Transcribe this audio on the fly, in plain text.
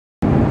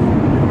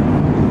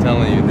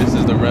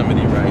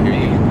remedy right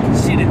here.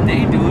 Shit, if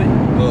they do it.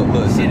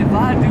 Look. Shit, if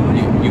I do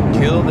it. You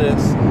kill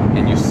this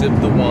and you sip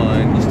the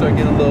wine. You start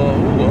getting a little,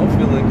 ooh, I'm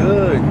feeling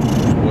good.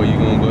 Or you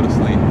gonna go to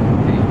sleep.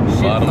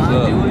 Shit, Bottoms if I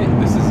up. do it.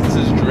 This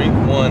is drink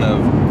one of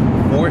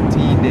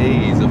 14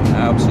 days of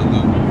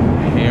absolute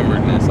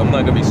hammeredness. I'm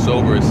not gonna be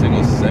sober a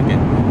single second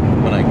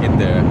when I get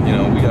there. You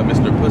know, we got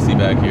Mr. Pussy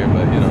back here,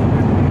 but you know,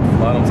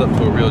 bottoms up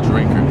to a real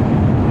drinker.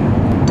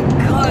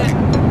 Cut.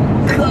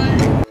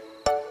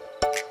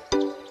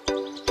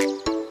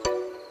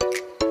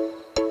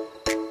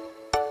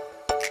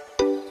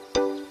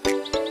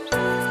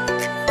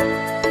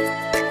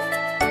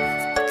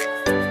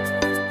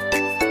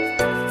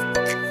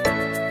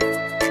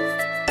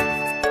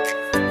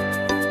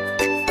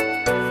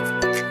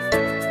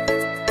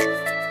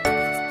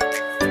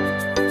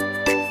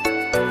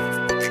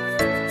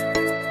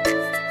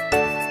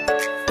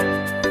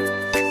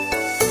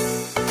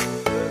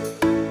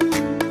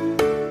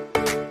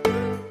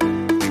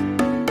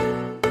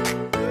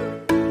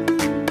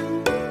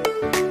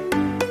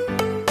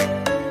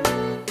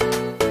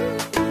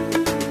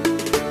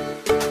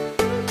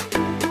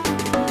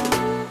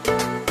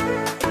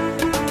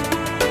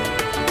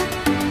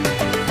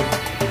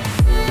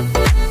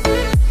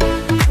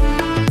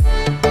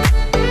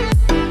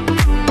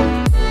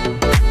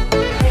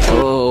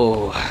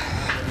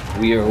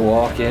 We are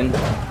walking.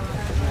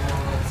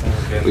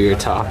 We are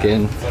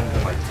talking. It's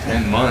been like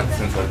 10 months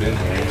since I've been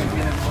here.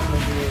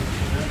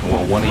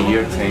 Well, 1 a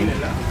year thing.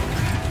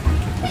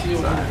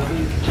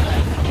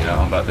 You know,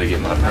 I'm about to get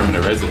my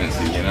permanent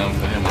residency, you know what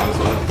I'm saying? Might as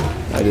well.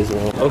 Might as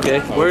well. Okay,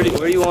 where do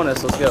you want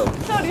us? Let's go.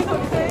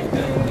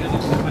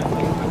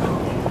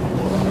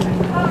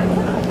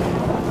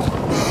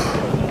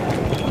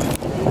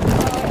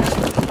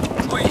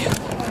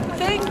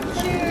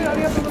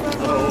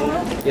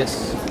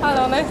 Yes.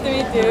 Hello, nice to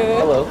meet you.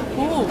 Hello.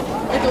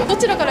 ど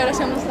ちらからいらっ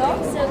しゃいました？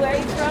 So where are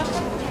you from?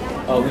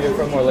 We are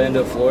from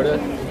Orlando, Florida,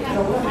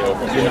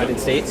 United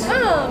States.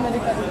 アメリ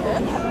カですね。 I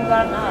haven't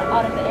gotten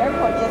out of the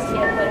airport just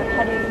yet, but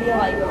how do you feel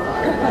like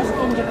us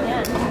in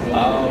Japan?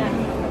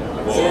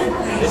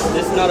 This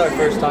is not our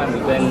first time.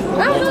 We've been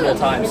multiple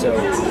times, so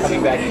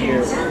coming back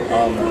here,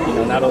 you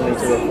know, not only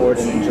to record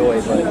and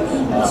enjoy, but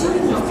just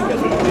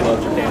because we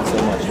love Japan so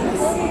much.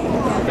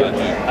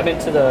 I'm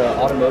into the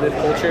automotive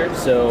culture,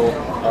 so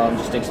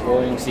just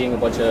exploring, seeing a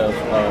bunch of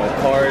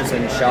cars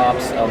and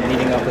shops,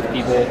 meeting up with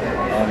people,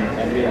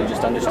 and really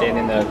just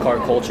understanding the car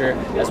culture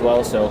as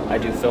well. So I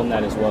do film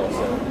that as well.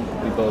 So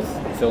we both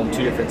film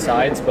two different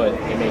sides, but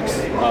it makes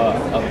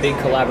a big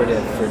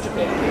collaborative for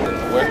Japan.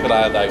 Where could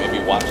I like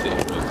maybe watch it?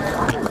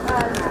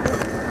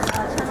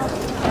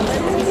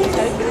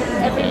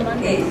 Every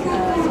Monday,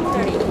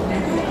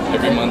 6:30.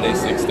 Every Monday,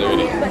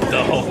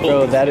 6:30.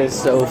 Bro, that is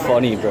so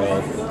funny,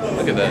 bro.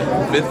 Look at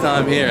that. 5th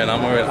time here and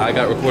I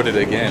got recorded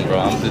again, bro.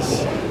 I'm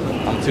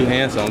too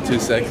handsome, I'm too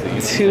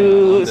sexy.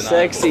 Too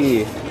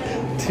sexy.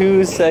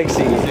 Too sexy.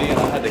 See, you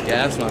know, I had to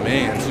gas my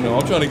man. You know,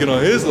 I'm trying to get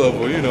on his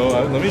level, you know.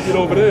 Let me get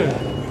over there.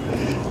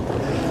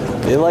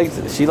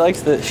 She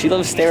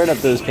loves staring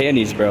at those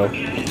panties, bro.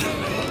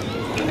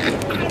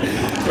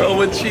 Bro,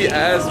 when she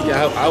asked me,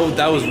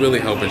 I was really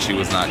hoping she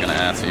was not gonna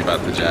ask me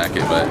about the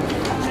jacket, but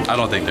I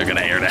don't think they're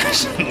gonna air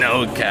that.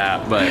 No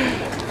cap, but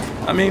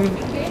I mean,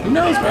 who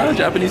knows, bro?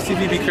 Japanese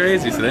TV be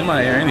crazy, so they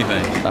might air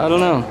anything. I don't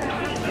know.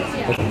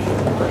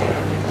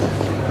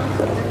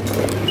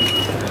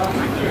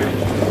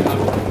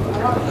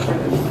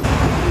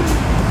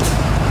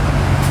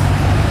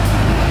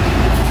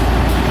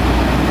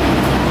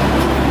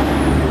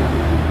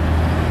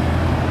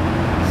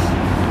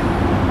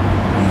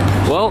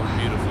 Well,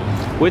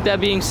 with that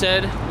being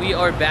said, we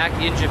are back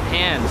in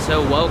Japan.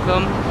 So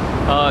welcome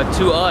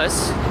to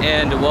us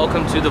and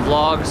welcome to the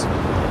vlogs.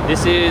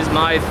 This is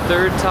my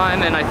 3rd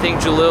time and I think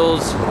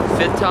Jalil's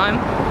 5th time.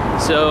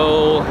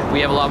 So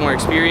we have a lot more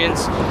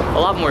experience, a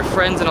lot more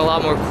friends, and a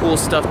lot more cool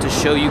stuff to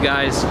show you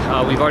guys.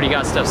 We've already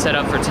got stuff set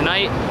up for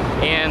tonight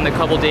and the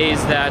couple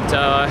days that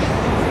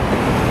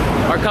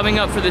are coming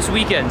up for this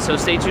weekend. So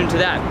stay tuned to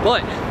that.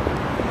 But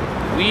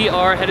we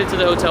are headed to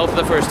the hotel for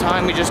the first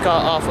time. We just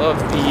got off of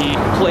the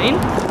plane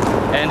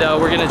and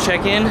we're gonna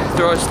check in,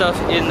 throw our stuff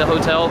in the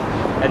hotel,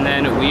 and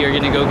then we are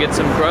gonna go get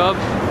some grub,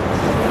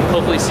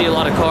 hopefully see a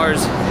lot of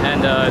cars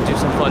and do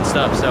some fun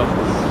stuff. So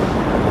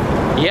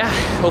yeah,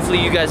 hopefully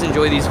you guys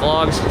enjoy these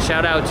vlogs.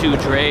 Shout out to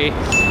Dre,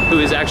 who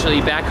is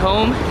actually back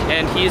home,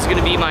 and he is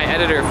gonna be my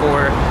editor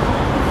for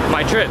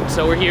my trip.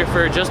 So we're here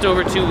for just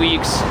over 2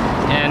 weeks,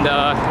 and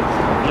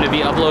I'm gonna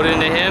be uploading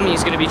to him.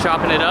 He's gonna be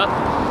chopping it up,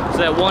 so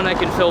that 1, I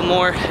can film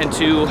more, and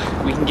 2,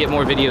 we can get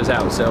more videos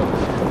out. So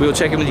we will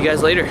check in with you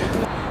guys later.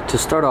 To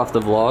start off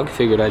the vlog,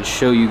 figured I'd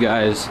show you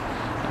guys,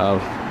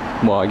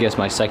 well, I guess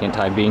my 2nd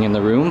time being in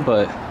the room,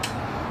 but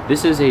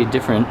this is a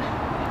different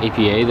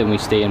APA than we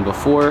stayed in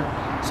before.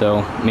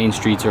 So main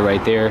streets are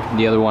right there.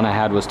 The other one I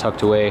had was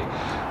tucked away,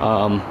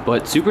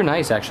 but super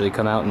nice actually.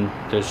 Come out and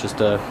there's just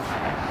a,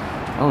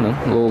 I don't know,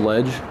 a little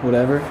ledge,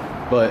 whatever.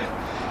 But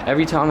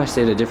every time I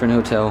stay at a different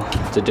hotel,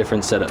 it's a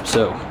different setup.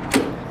 So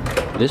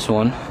this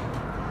one,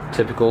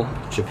 typical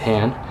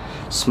Japan.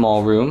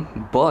 small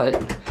room,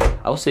 but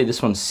I will say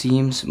this one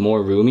seems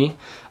more roomy.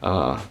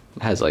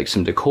 Has like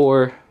some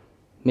decor,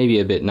 maybe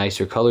a bit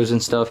nicer colors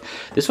and stuff.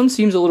 This one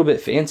seems a little bit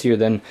fancier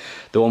than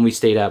the one we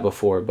stayed at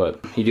before,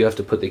 but you do have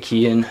to put the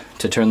key in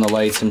to turn the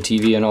lights and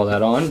TV and all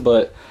that on.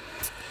 But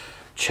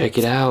check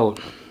it out.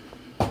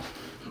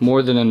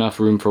 More than enough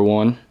room for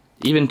one,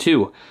 even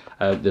two.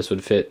 This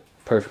would fit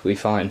perfectly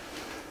fine.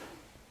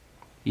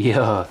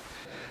 Yeah,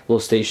 little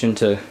station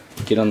to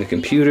get on the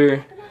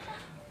computer.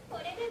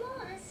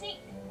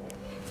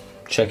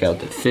 Check out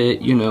the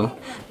fit, you know,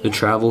 the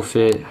travel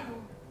fit.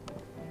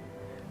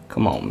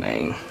 Come on,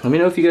 man. Let me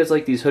know if you guys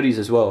like these hoodies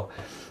as well.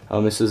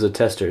 This is a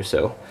tester,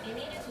 so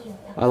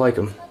I like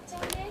them.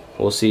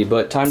 We'll see,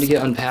 but time to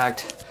get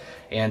unpacked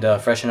and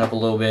freshen up a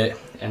little bit.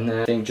 And then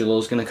I think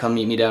Jalil's gonna come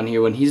meet me down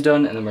here when he's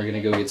done, and then we're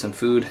gonna go get some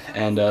food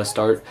and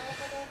start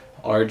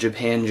our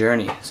Japan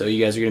journey. So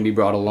you guys are gonna be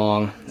brought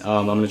along.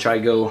 I'm gonna try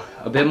to go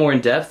a bit more in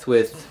depth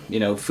with, you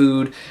know,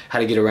 food, how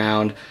to get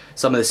around,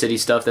 some of the city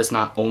stuff that's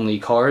not only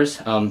cars,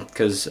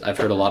 because I've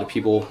heard a lot of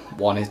people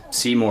want to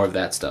see more of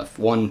that stuff.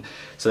 One,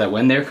 so that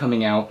when they're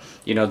coming out,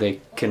 you know,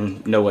 they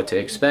can know what to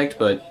expect,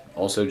 but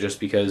also just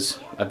because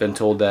I've been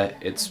told that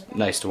it's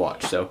nice to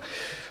watch. So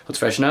let's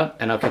freshen up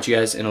and I'll catch you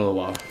guys in a little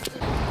while.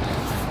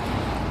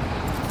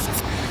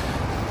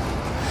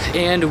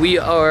 And we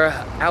are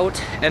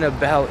out and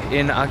about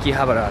in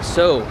Akihabara.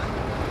 So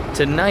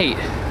tonight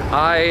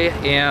I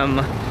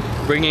am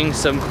bringing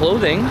some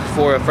clothing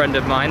for a friend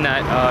of mine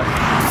that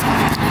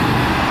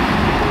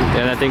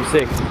and that thing's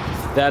sick,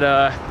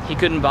 that he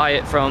couldn't buy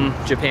it from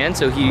Japan,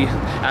 so he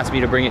asked me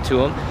to bring it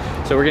to him.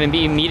 So we're gonna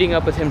be meeting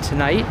up with him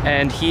tonight,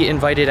 and he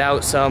invited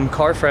out some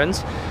car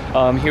friends,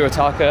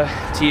 Hirotaka,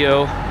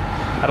 Tio,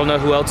 I don't know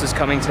who else is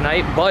coming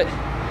tonight, but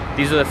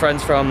these are the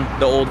friends from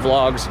the old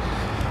vlogs,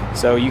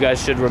 so you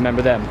guys should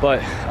remember them.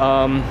 But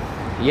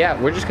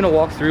yeah, we're just gonna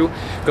walk through,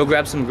 go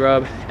grab some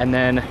grub, and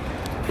then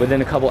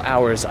within a couple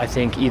hours, I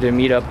think, either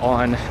meet up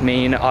on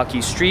main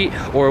Aki Street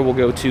or we'll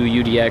go to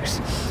UDX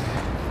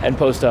and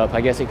post up.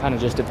 I guess it kind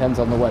of just depends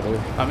on the weather.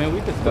 I mean,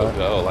 we could still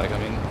go. Like, I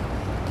mean,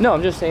 no,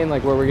 I'm just saying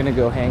like where we're gonna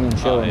go hang and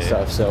chill and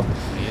stuff. So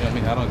yeah, I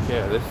mean, I don't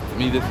care. To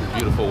me, this is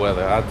beautiful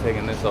weather. I've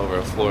taken this over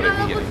a Florida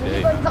heat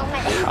any day.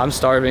 I'm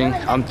starving.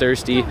 I'm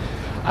thirsty.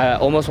 I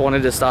almost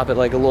wanted to stop at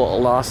like a little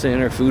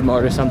Lawson or Food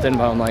Mart or something,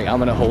 but I'm like, I'm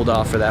gonna hold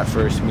off for that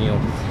first meal.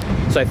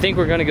 So I think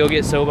we're gonna go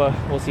get soba.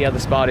 We'll see how the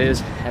spot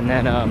is, and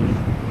then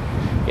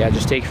yeah,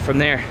 just take it from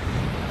there.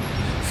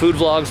 Food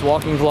vlogs,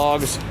 walking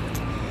vlogs.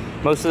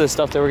 Most of the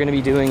stuff that we're gonna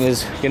be doing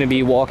is gonna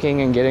be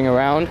walking and getting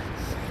around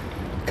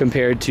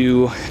compared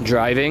to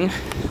driving,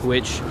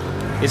 which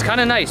is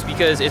kind of nice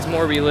because it's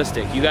more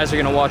realistic. You guys are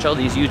gonna watch all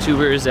these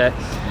YouTubers that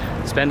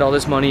spend all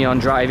this money on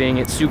driving.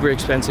 It's super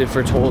expensive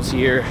for tolls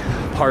here,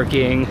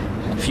 parking,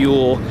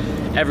 fuel,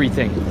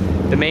 everything.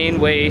 The main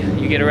way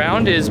you get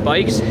around is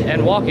bikes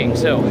and walking.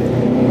 So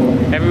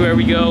everywhere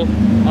we go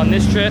on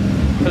this trip,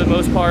 for the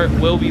most part,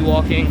 we'll be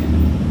walking,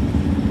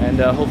 and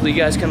hopefully you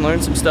guys can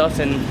learn some stuff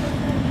and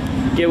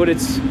get what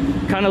it's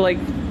kind of like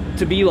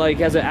to be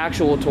like as an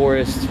actual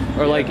tourist,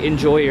 or like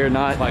enjoy or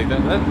not. Like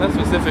that's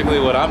specifically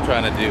what I'm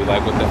trying to do.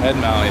 Like with the head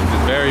mount, it's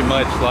very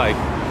much like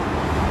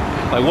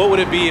what would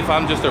it be if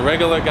I'm just a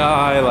regular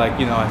guy? Like,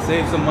 you know, I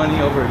saved some money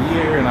over a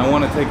year and I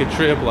want to take a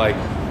trip. Like,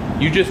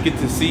 you just get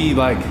to see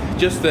like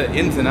just the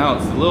ins and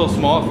outs, the little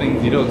small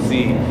things you don't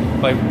see.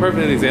 Like,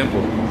 perfect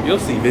example, you'll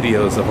see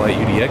videos of like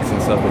UDX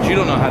and stuff, but you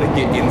don't know how to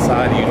get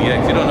inside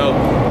UDX. You don't know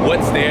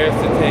what stairs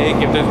to take,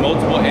 if there's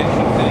multiple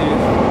entrances.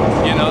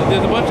 You know,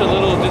 there's a bunch of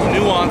little just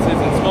nuances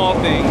and small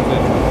things.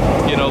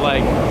 And, you know,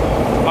 like,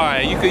 all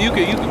right, you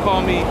could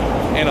call me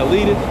an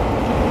elitist,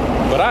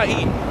 but I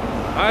eat.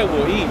 I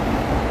will eat.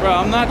 Bro,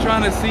 I'm not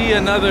trying to see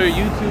another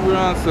YouTuber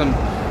on some,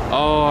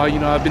 oh, you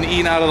know, I've been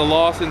eating out of the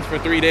Lawsons for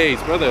 3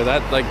 days. Brother,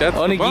 that's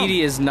Onigiri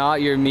is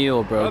not your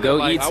meal, bro. Brother, go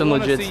like, eat some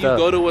legit stuff.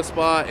 You go to a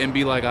spot and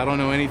be like, I don't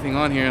know anything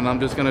on here and I'm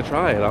just gonna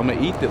try it. I'm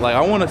gonna eat it. Like, I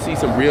wanna see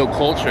some real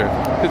culture.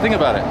 Cause think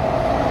about it.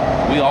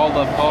 We all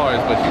love cars,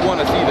 but you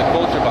wanna see the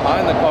culture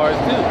behind the cars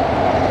too.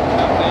 You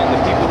know what I'm saying?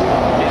 The people who,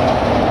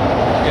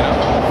 you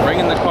know,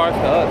 bringing the cars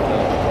to us. So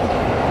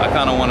I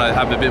kinda wanna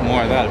have a bit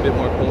more of that, a bit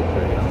more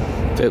culture, you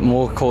know? Bit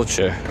more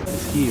culture.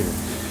 Here.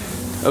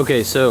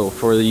 Okay, so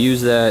for the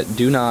yous that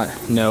do not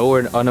know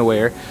or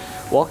unaware,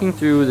 walking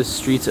through the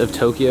streets of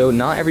Tokyo,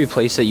 not every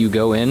place that you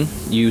go in,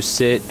 you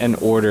sit and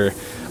order.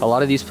 A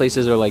lot of these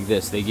places are like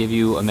this. They give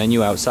you a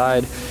menu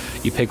outside,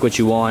 you pick what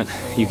you want,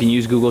 you can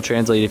use Google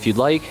Translate if you'd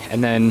like,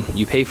 and then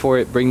you pay for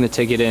it, bring the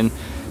ticket in,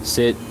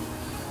 sit,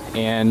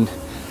 and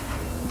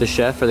the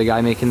chef or the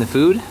guy making the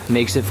food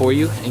makes it for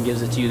you and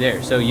gives it to you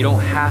there. So you don't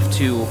have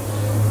to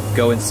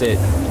go and sit.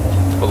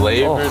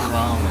 Flavored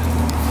ramen.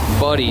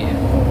 Buddy.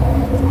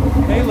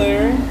 Hey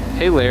Larry.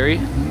 Hey Larry.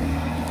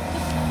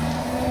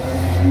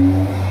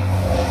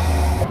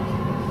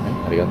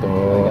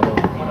 Arigato.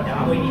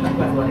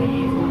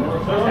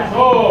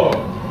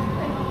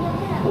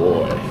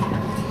 Boy.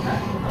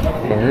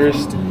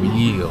 First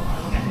meal.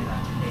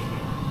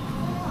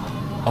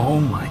 Oh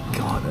my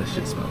god, that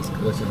shit smells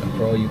good. Listen,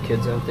 for all you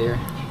kids out there,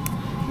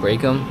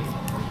 break them,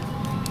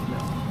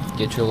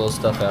 Get your little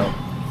stuff out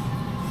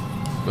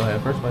Go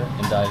ahead, first bite.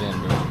 and dive in,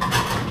 bro.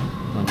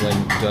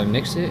 Do I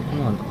mix it?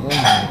 Come on. Oh my.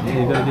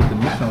 Yeah, you gotta get the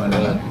mix on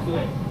it.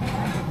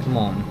 Come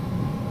on.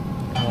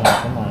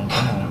 Come on.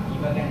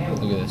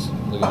 Look at this.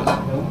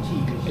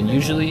 And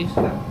usually,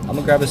 I'm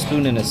gonna grab a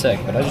spoon in a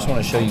sec, but I just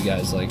want to show you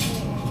guys, like,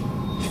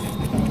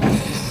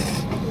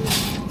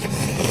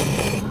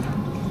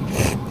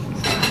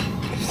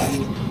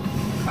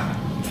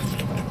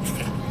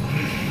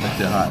 That's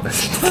it hot.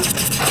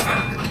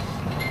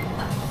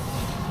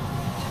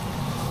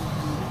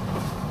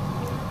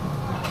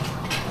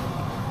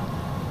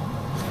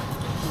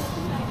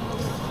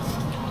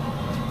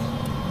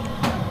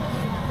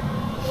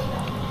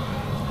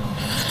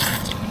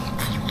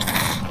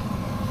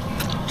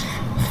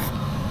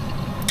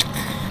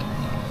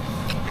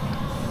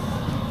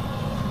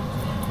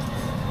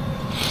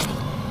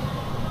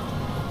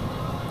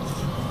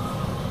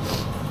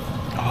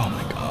 Oh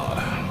my god.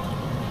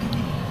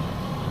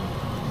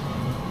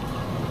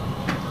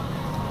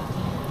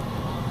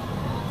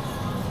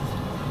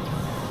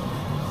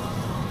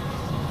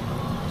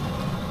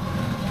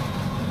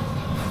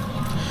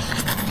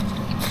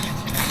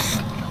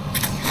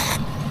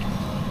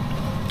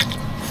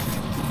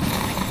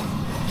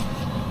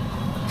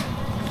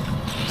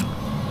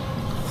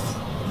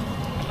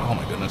 Oh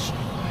my goodness.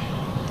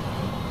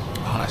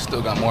 Oh, and I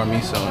still got more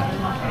miso.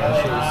 that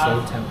shit is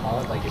so temp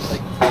hot. Like, it's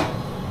like,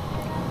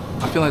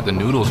 I feel like the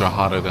noodles are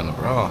hotter than the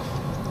broth,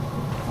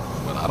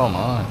 but I don't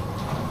mind.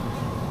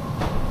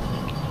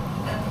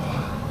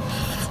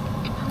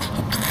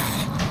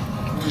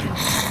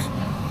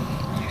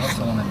 I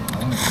also want to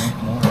drink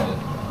more of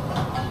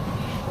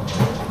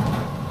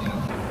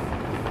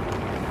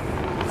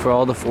it. For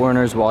all the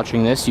foreigners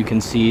watching this, you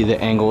can see the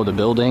angle of the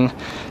building.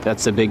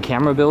 That's the big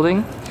camera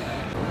building.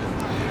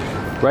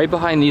 Right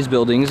behind these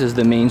buildings is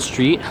the main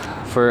street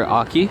for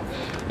Aki.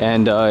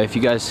 And if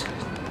you guys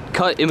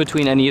cut in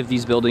between any of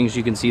these buildings,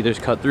 you can see there's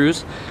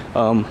cut-throughs.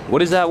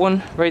 What is that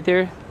one right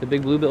there? The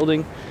big blue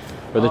building?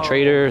 Or the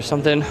Trader or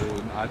something?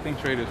 I think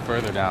Trader's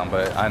further down,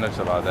 but I know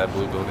about that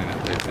blue building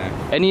that they're saying.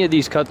 Any of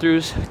these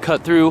cut-throughs,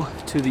 cut through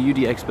to the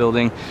UDX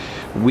building.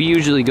 We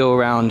usually go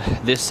around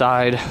this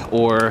side,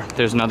 or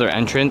there's another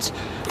entrance.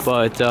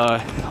 But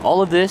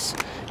all of this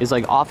is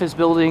like office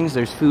buildings,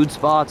 there's food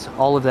spots,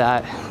 all of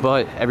that,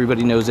 but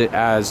everybody knows it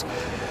as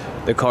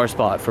the car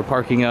spot for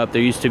parking up.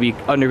 There used to be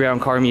underground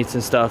car meets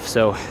and stuff.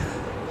 So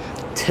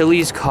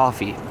Tilly's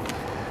Coffee.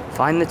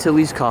 Find the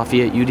Tilly's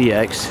Coffee at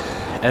UDX,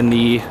 and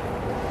the,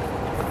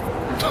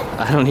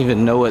 I don't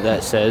even know what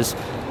that says.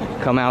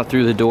 Come out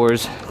through the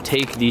doors,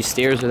 take the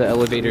stairs or the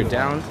elevator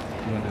down.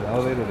 You want to do the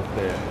elevator or the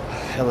stairs?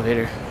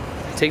 Elevator.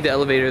 Take the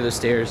elevator, the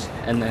stairs,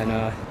 and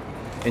then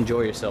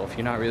enjoy yourself.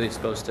 You're not really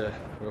supposed to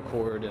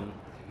record and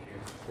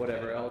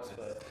whatever else,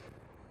 but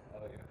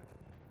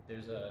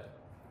there's a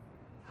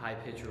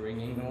high-pitched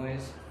ringing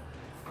noise.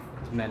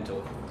 It's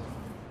mental.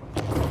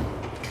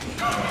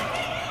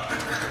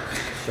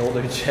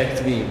 Shoulder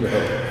checked me,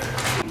 bro.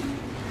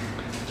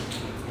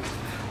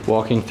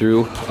 Walking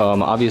through,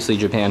 obviously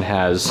Japan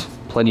has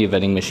plenty of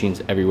vending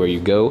machines everywhere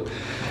you go,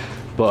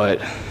 but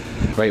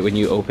right when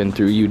you open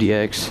through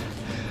UDX,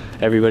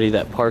 everybody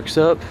that parks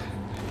up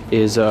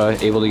is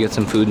able to get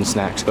some food and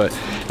snacks. But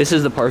this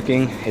is the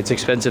parking. It's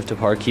expensive to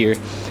park here.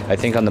 I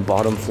think on the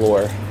bottom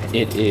floor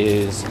it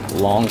is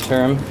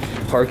long-term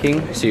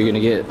parking, so you're gonna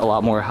get a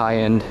lot more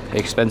high-end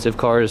expensive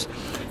cars.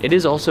 It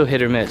is also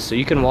hit or miss, so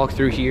you can walk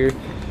through here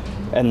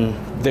and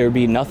there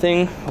be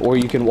nothing, or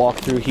you can walk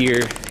through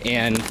here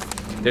and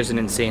there's an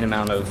insane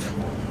amount of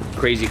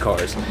crazy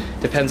cars.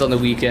 Depends on the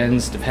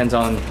weekends, depends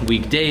on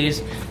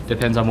weekdays,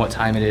 depends on what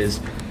time it is.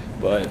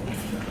 But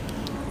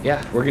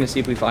yeah, we're gonna see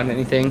if we find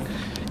anything.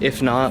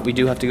 If not, we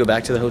do have to go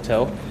back to the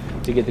hotel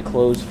to get the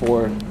clothes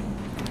for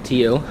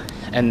Tio,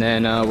 and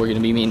then we're gonna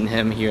be meeting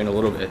him here in a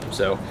little bit.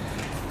 So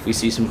if we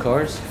see some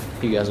cars,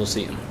 you guys will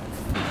see them.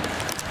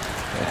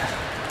 Yeah.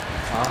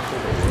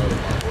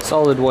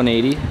 Solid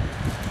 180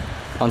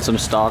 on some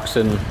stocks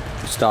and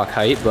stock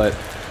height, but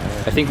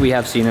I think we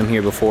have seen them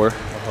here before.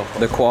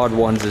 The quad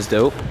ones is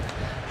dope.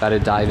 Gotta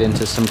dive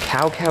into some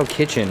Cow Cow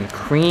Kitchen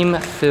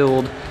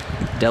cream-filled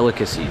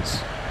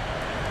delicacies.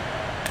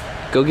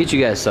 Go get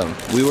you guys some.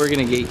 We were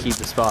gonna gatekeep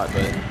the spot,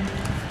 but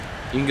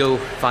you can go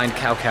find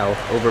Cow Cow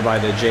over by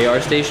the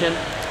JR station.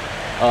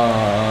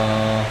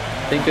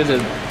 I think there's a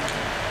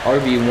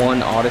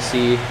RB1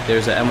 Odyssey.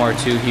 There's a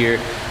MR2 here.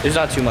 There's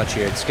not too much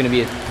here. It's gonna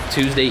be a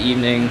Tuesday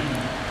evening,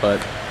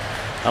 but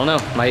I don't know.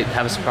 Might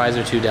have a surprise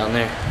or two down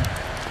there.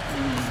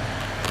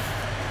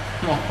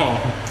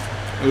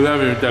 You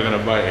haven't even taken a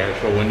bite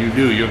yet, so when you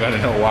do, you're gonna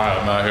know why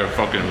I'm out here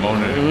fucking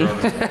moaning.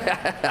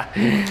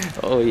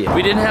 Oh yeah.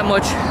 We didn't have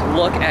much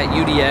luck at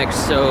UDX,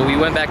 so we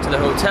went back to the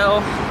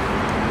hotel,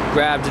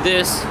 grabbed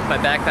this. My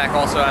backpack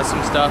also has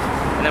some stuff,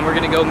 and then we're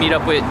gonna go meet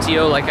up with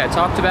Tio like I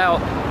talked about,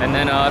 and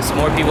then some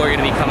more people are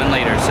gonna be coming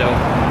later. So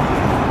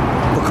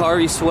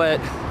Pocari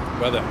Sweat,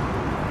 Brother,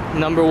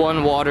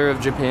 #1 water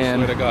of Japan.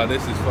 swear to God,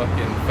 this is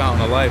fucking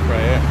fountain of life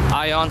right here.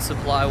 Ion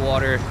Supply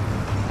water.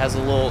 has a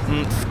little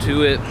oomph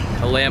to it.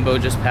 A Lambo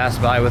just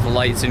passed by with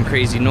lights and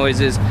crazy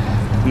noises.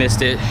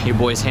 Missed it. Your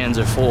boy's hands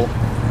are full.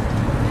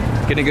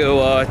 Gonna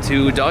go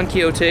to Don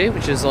Quixote,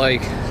 which is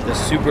like the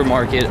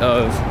supermarket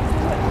of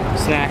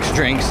snacks,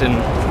 drinks, and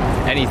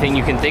anything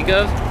you can think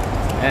of,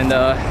 and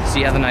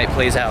see how the night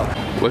plays out.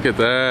 Look at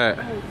that.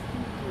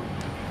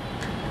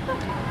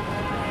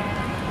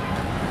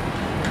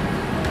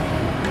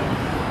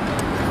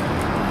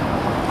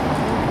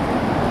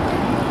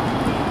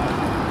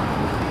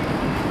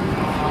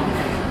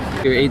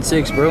 You're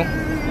 8'6", bro. I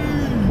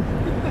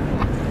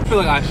feel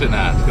like I shouldn't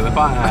ask, because if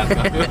I ask,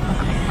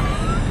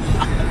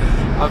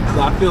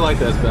 I feel like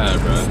that's bad,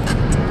 bro.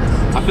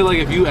 I feel like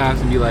if you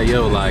ask and be like,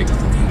 yo, like,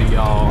 do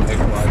y'all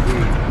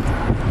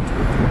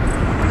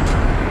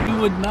XYZ? You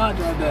would not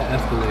drive that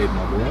Escalade,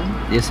 my boy.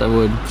 Yes, I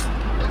would.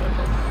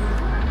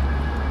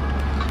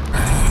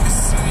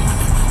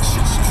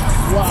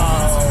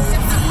 Wow.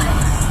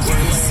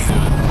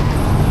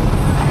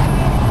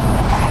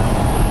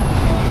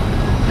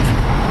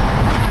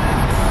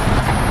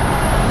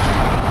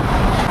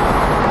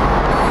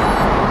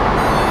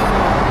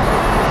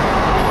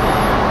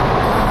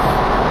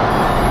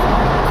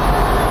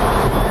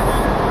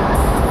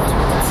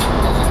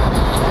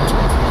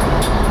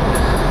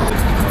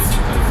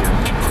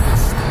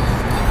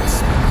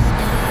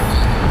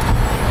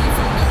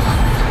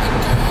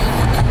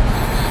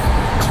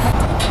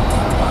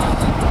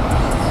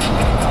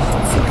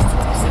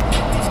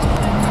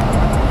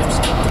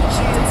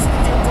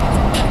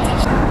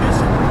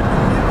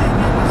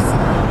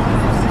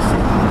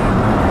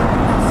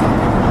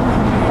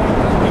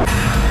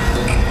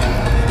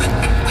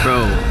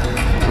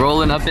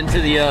 Rolling up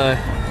into the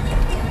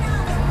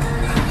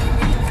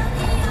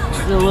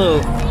little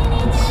You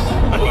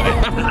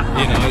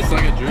know, it's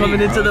like a dream.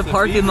 coming into bro. the It's a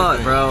parking fever lot,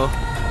 dream. bro.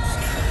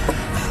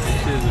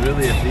 This is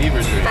really a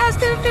fever dream.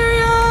 Fast and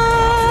Furious!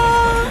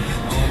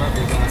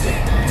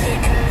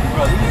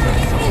 Bro, these are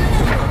so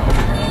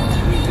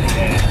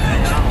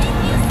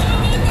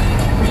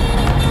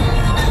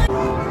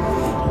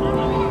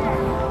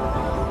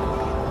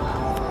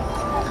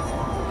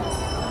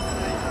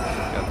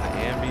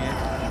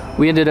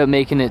We ended up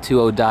making it to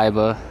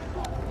Odaiba.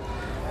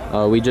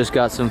 We just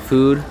got some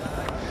food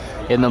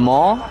in the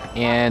mall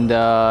and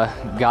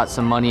got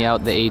some money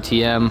out the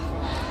ATM,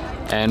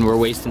 and we're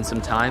wasting some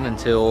time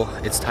until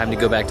it's time to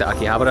go back to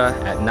Akihabara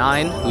at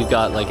 9. We've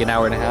got like an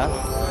hour and a half.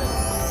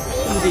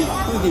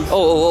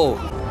 Oh.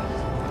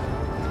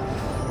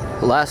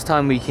 Last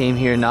time we came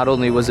here, not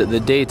only was it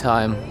the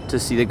daytime to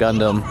see the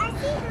Gundam,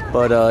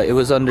 but it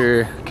was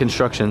under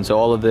construction, so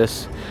all of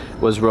this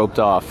was roped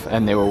off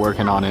and they were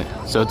working on it.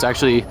 So it's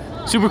actually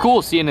super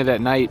cool seeing it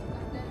at night,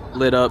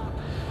 lit up.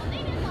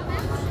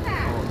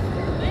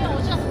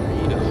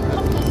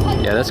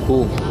 Yeah, that's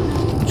cool.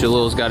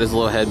 Jalil's got his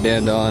little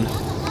headband on.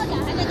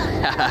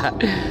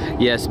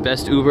 Yes,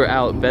 best Uber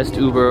out, best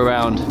Uber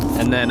around.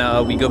 And then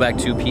we go back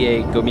to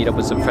PA, go meet up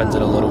with some friends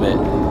in a little bit.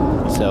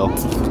 So,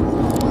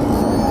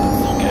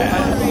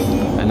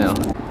 yeah, I know.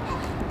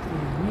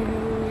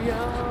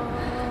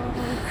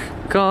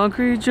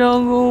 Concrete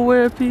jungle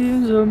where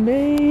beams are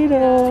made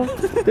of.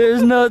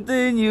 There's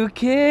nothing you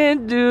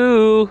can't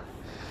do.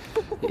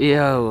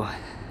 Yo.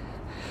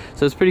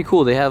 So it's pretty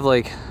cool. They have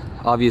like,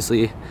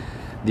 obviously,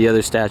 the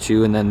other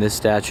statue and then this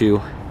statue.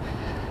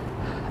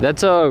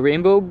 That's a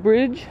Rainbow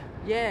Bridge?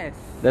 Yes.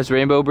 That's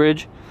Rainbow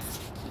Bridge.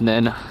 And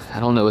then, I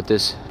don't know what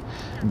this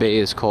bay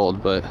is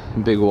called, but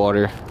big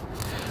water.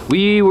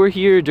 We were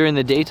here during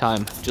the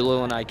daytime.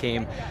 Jalil and I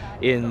came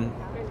in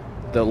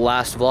the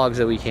last vlogs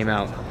that we came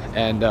out.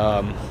 And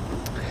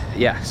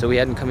yeah, so we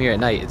hadn't come here at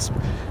night. It's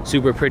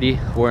super pretty.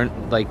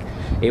 Weren't like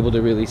able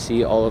to really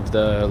see all of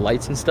the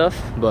lights and stuff,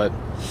 but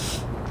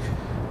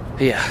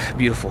yeah,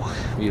 beautiful,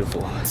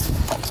 beautiful.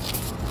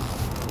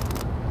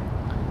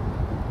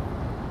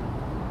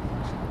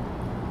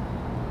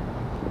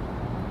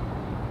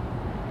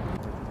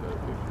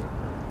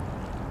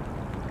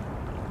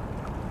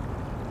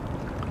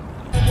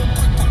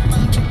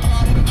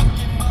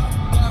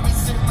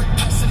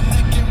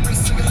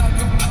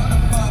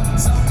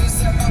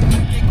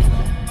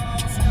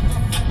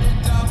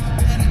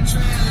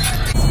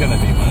 gonna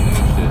be my new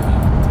shit.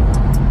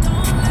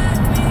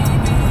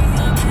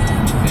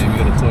 Maybe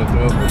get a soy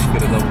throat or just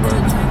get a double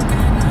bourbon.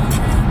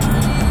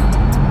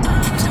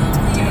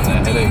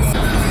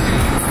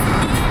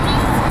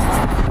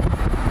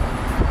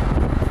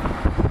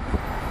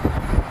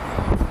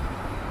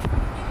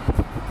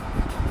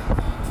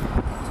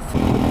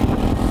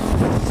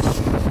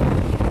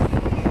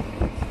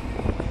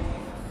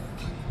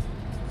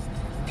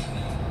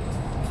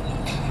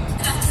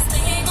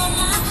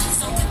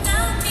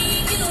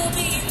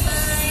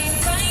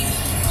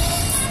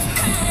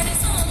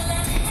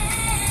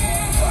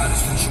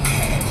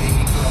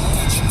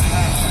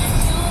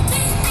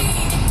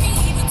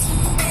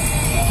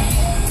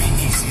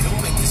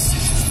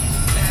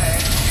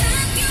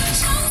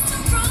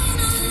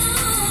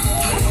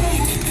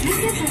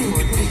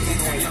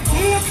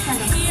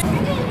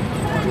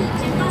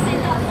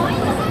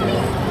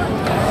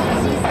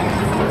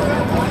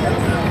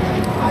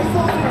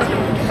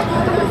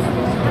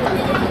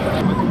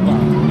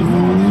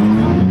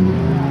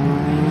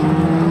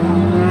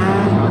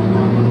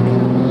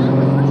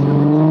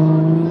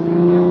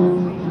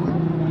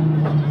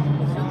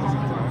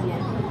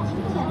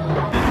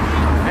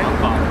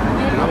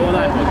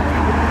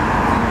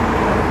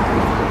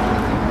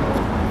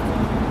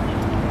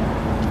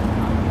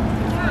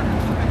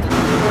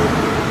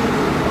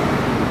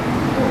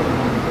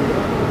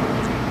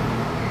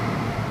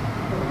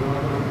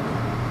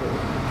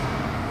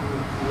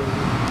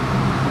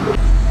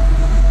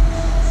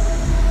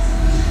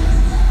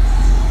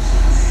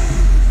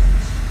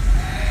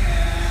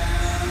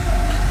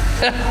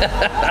 Yeah.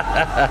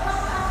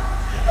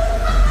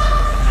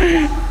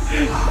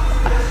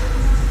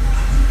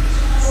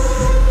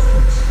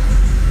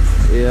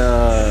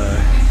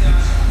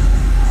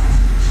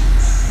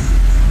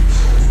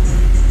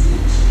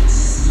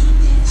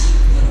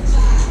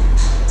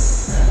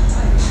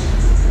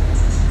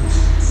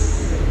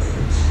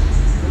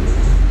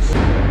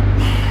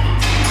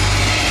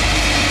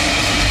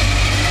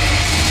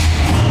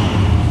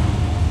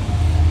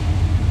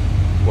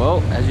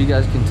 Well, as you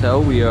guys can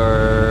tell, we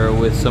are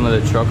with some of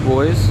the truck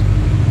boys.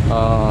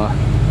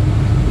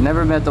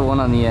 Never met the one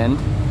on the end.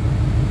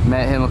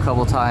 Met him a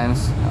couple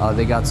times.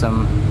 They got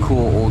some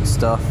cool old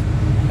stuff.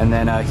 And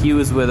then he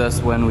was with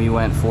us when we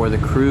went for the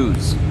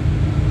cruise.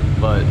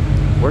 But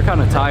we're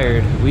kind of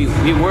tired. We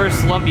were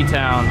Slumpy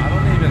Town. I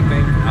don't even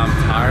think I'm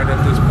tired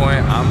at this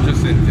point. I'm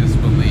just in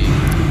disbelief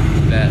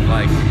that,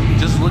 like,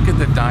 just look at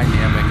the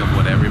dynamic of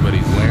what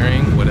everybody's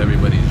wearing, what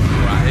everybody's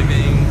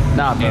driving.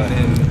 Nah, bro.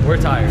 And then, we're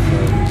tired,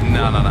 bro.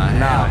 No.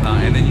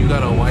 And then you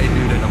got a white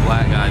dude and a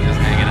black guy just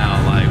hanging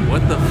out. Like,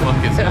 what the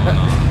fuck is going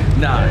on?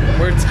 Nah,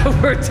 we're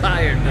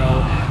tired, bro.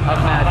 I'm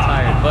mad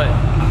tired, but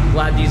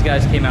glad these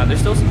guys came out. There's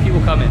still some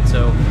people coming,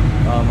 so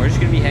we're just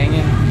gonna be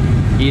hanging.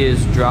 He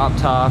is drop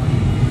top,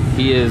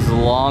 he is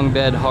long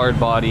bed hard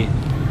body,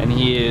 and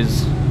he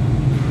is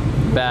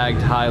bagged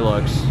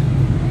Hilux.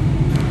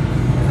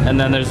 And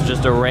then there's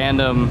just a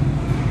random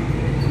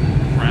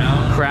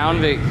Crown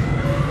Vic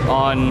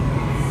on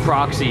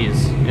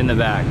proxies in the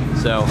back.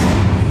 So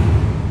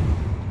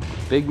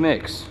big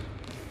mix,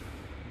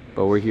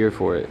 but we're here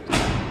for it.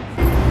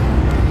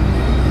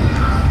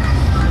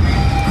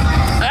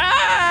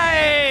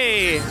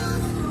 Hey!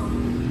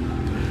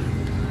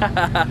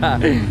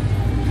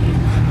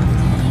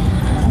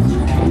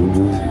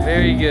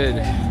 Very good.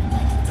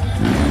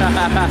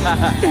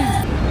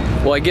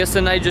 Well, I guess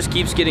the night just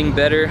keeps getting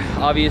better.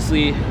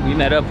 Obviously, we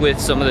met up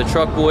with some of the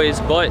truck boys,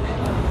 but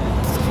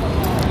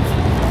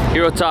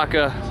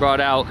Hirotaka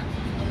brought out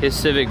his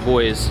Civic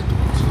boys.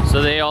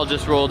 So they all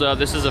just rolled up.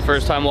 This is the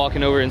first time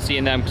walking over and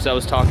seeing them because I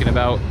was talking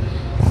about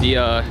the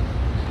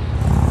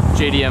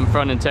JDM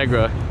front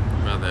Integra.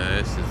 Brother,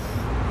 this is...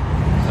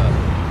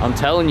 I'm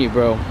telling you,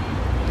 bro.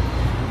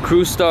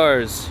 Crew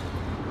stars.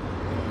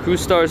 Crew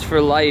stars for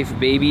life,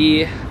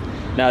 baby.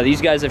 Now,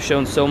 these guys have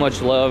shown so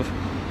much love.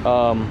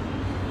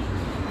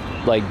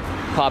 Like,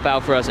 pop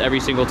out for us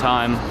every single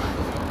time.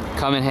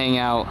 Come and hang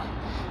out.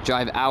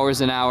 Drive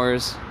hours and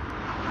hours.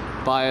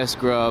 Buy us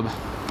grub.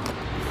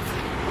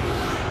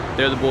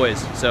 They're the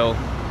boys. So,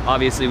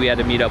 obviously, we had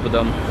to meet up with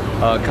them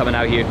coming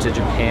out here to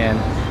Japan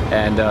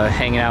and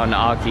hanging out in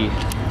Aki.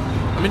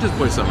 Let me just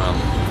point something out.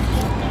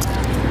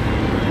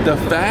 The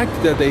fact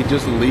that they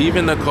just leave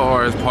in the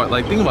car as part,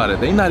 like, think about it,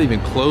 they're not even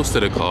close to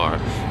the car,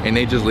 and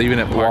they just leaving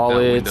it parked out,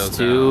 windows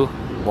too.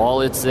 down.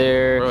 Wallets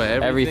there, Bro,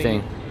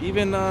 everything.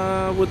 Even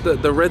with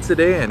the red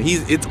sedan,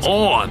 it's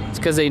on. It's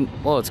because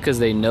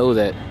they know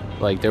that,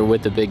 like, they're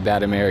with the big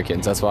bad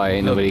Americans. That's why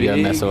ain't nobody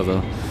gonna mess with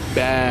them.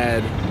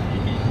 Bad.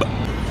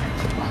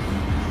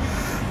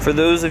 For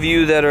those of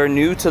you that are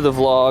new to the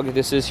vlog,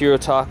 this is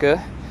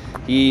Hirotaka.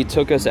 He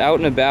took us out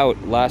and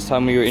about last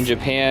time we were in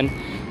Japan.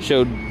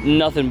 Showed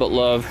nothing but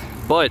love.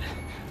 But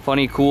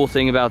funny cool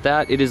thing about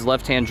that, it is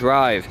left-hand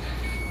drive.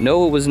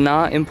 No, it was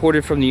not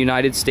imported from the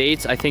United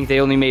States. I think they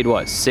only made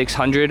what,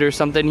 600 or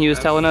something he was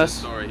telling us?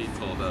 Sorry, he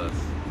told us.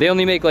 They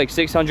only make like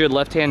 600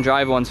 left-hand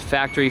drive ones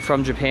factory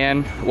from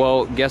Japan.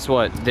 Well, guess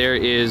what? There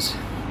is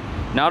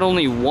not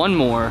only one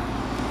more,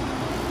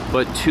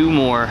 but two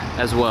more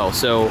as well.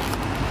 So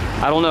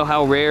I don't know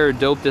how rare or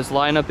dope this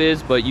lineup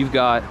is, but you've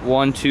got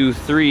 1, 2,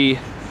 3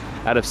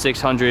 out of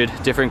 600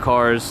 different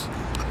cars.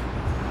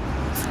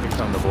 Here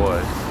come the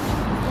boys.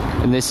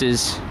 And this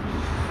is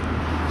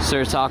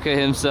Sir Taka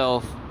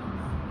himself.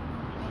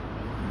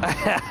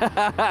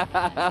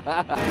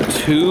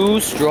 2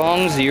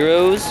 strong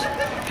zeros.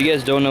 If you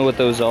guys don't know what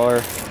those are,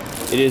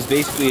 it is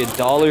basically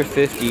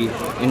 $1.50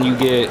 and you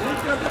get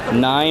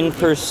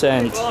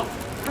 9%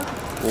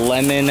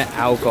 lemon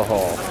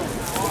alcohol.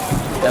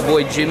 That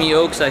boy Jimmy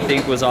Oaks, I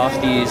think, was off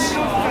these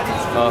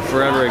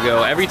forever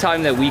ago. Every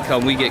time that we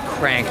come, we get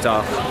cranked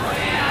off.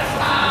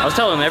 I was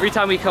telling him, every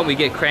time we come, we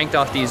get cranked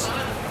off these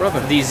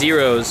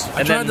zeros.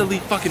 I tried to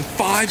leave fucking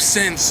 5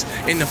 cents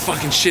in the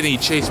fucking shit, and he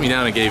chased me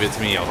down and gave it to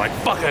me. I was like,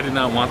 fuck, I did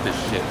not want this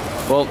shit.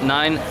 Well,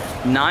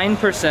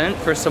 9%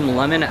 for some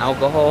lemon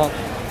alcohol,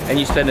 and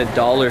you spend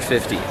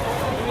 $1.50.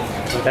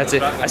 That's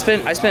it. I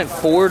spent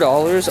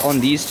 $4 on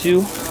these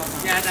two,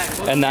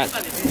 and that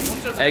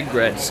egg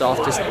bread,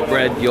 softest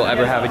bread you'll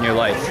ever have in your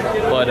life.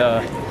 But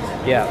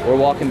yeah, we're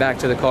walking back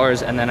to the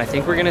cars, and then I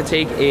think we're gonna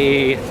take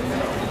a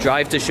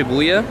drive to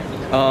Shibuya.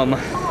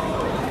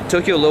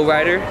 Tokyo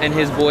Lowrider and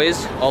his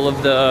boys, all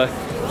of the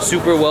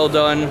super well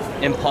done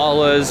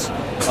Impalas,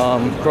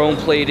 chrome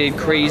plated,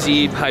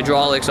 crazy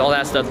hydraulics, all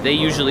that stuff, they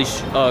usually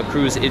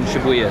cruise in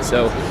Shibuya.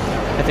 So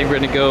I think we're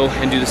gonna go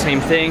and do the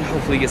same thing,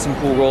 hopefully get some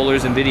cool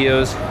rollers and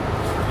videos.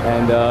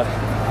 And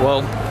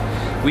well,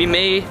 we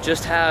may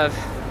just have,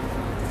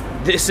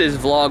 this is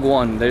vlog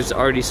 1. There's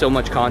already so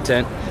much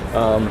content.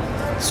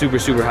 Super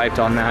hyped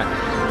on that.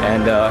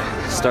 and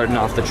starting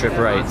off the trip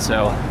right.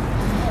 So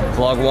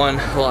vlog 1,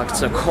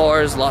 lots of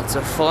cars, lots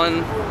of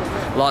fun,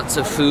 lots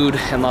of food,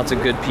 and lots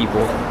of good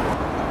people.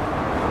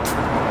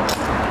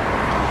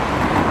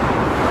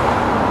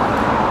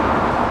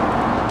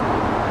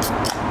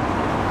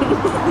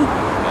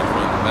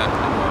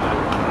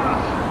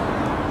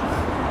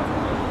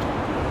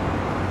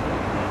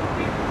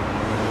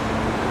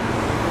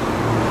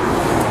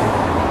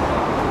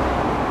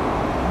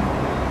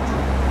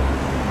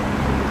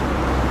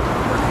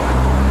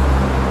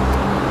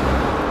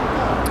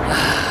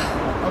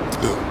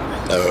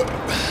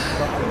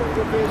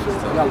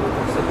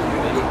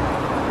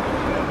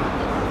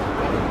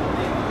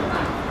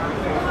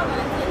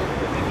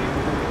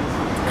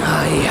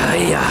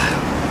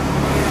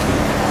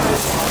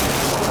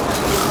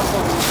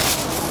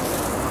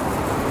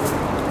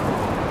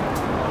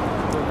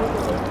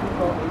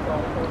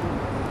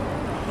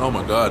 Oh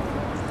my God.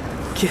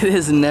 Kid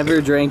has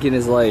never drank in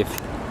his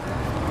life.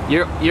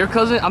 Your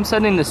cousin, I'm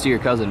sending this to your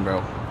cousin,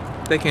 bro.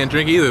 They can't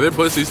drink either. They're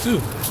pussies too.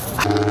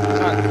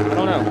 I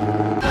don't know.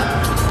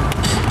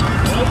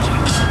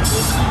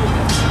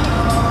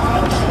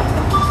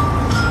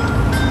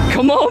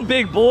 Come on,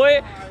 big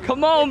boy.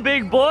 Come on,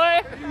 big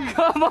boy.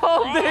 Come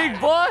on, big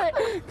boy.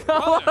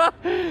 Come on.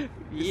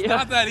 It's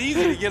not that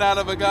easy to get out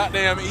of a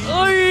goddamn easy.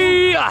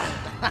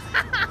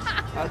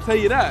 I'll tell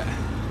you that.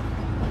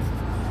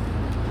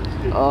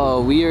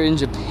 Oh, we are in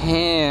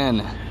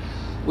Japan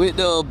with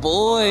the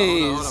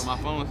boys. Hold on, my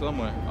phone is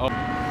somewhere. Oh.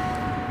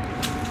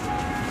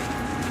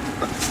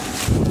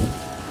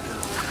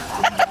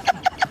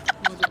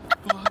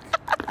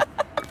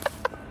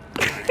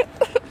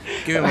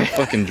 Give me my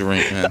fucking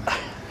drink, man.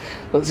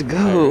 Let's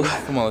go.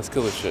 Right, come on, let's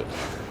kill this shit.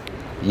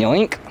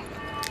 Yoink.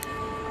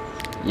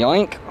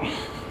 Yoink.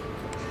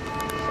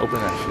 Open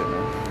that shit,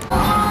 man.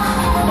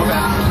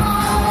 Okay.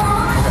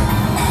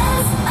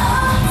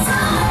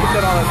 Put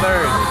that on a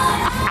third.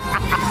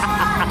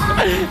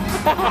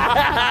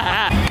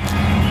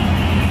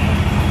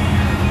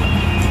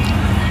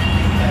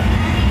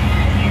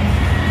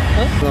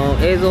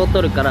 映像を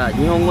撮るから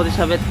日本語で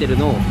喋ってる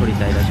のを撮り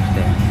たいらしく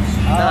て、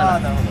だ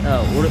か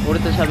ら俺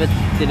と喋っ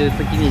てる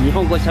時に日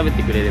本語で喋っ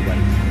てくれればい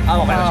い。あ、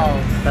わかりま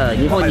した。だから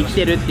日本に来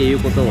てるっていう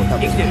ことを多分。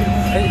生きてる。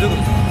え、どういう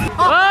ことです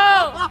か？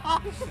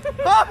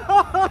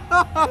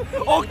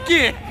大き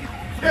い。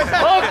オッ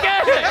ケ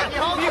ー。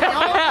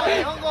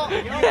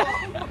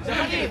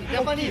ジ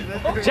ャパニ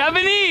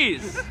ー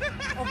ズ。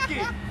大き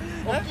い。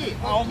大きい。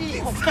大き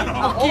い。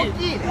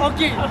大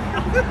きい。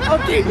大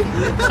きい。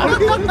単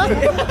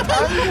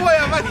語はや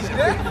ばいしね。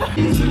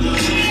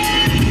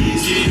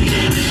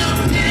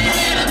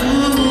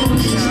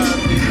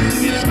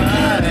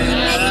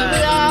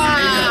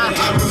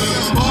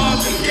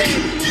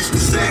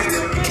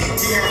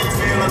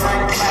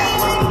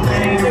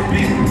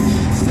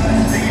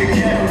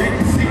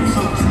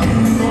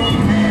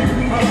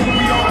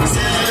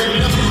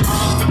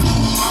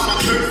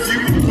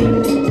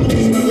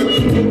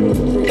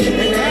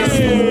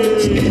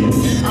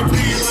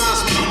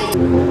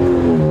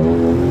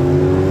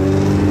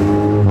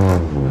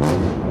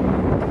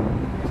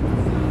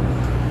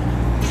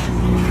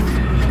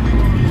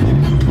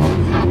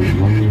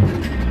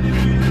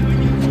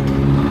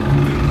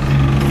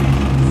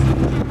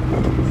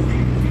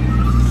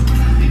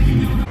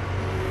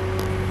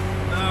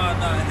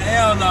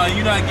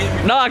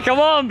Nah, come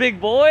on, big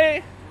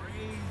boy.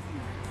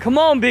 Come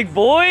on, big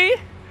boy.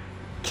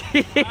 Come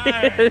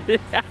on, big boy.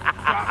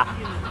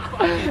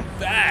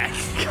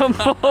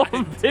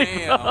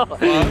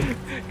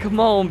 Come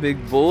on,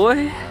 big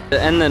boy.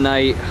 To end the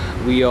night,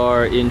 we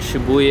are in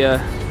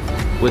Shibuya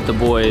with the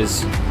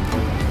boys,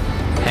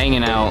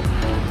 hanging out.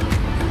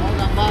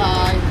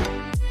 Bye.